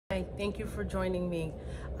Hi, thank you for joining me.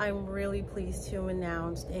 I'm really pleased to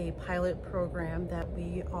announce a pilot program that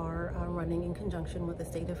we are running in conjunction with the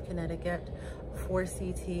state of Connecticut for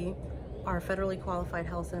CT, our federally qualified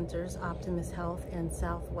health centers, Optimus Health and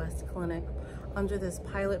Southwest Clinic. Under this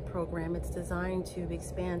pilot program, it's designed to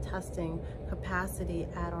expand testing capacity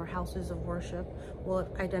at our houses of worship. We'll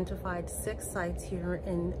have identified 6 sites here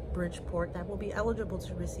in Bridgeport that will be eligible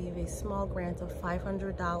to receive a small grant of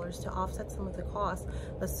 $500 to offset some of the costs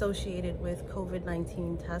associated with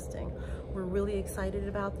COVID-19 testing. We're really excited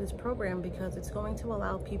about this program because it's going to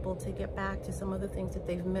allow people to get back to some of the things that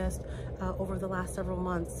they've missed over the last several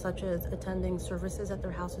months, such as attending services at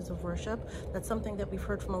their houses of worship. That's something that we've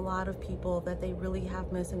heard from a lot of people that they really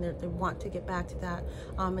have missed, and they want to get back to that,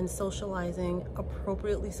 and socializing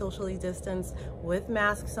appropriately, socially distanced, with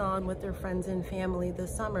masks on, with their friends and family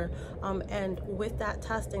this summer. And with that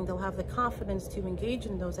testing, they'll have the confidence to engage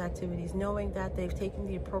in those activities, knowing that they've taken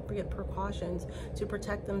the appropriate precautions to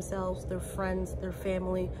protect themselves, their friends, their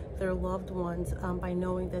family, their loved ones, by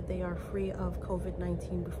knowing that they are free of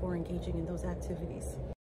COVID-19 before engaging in those activities.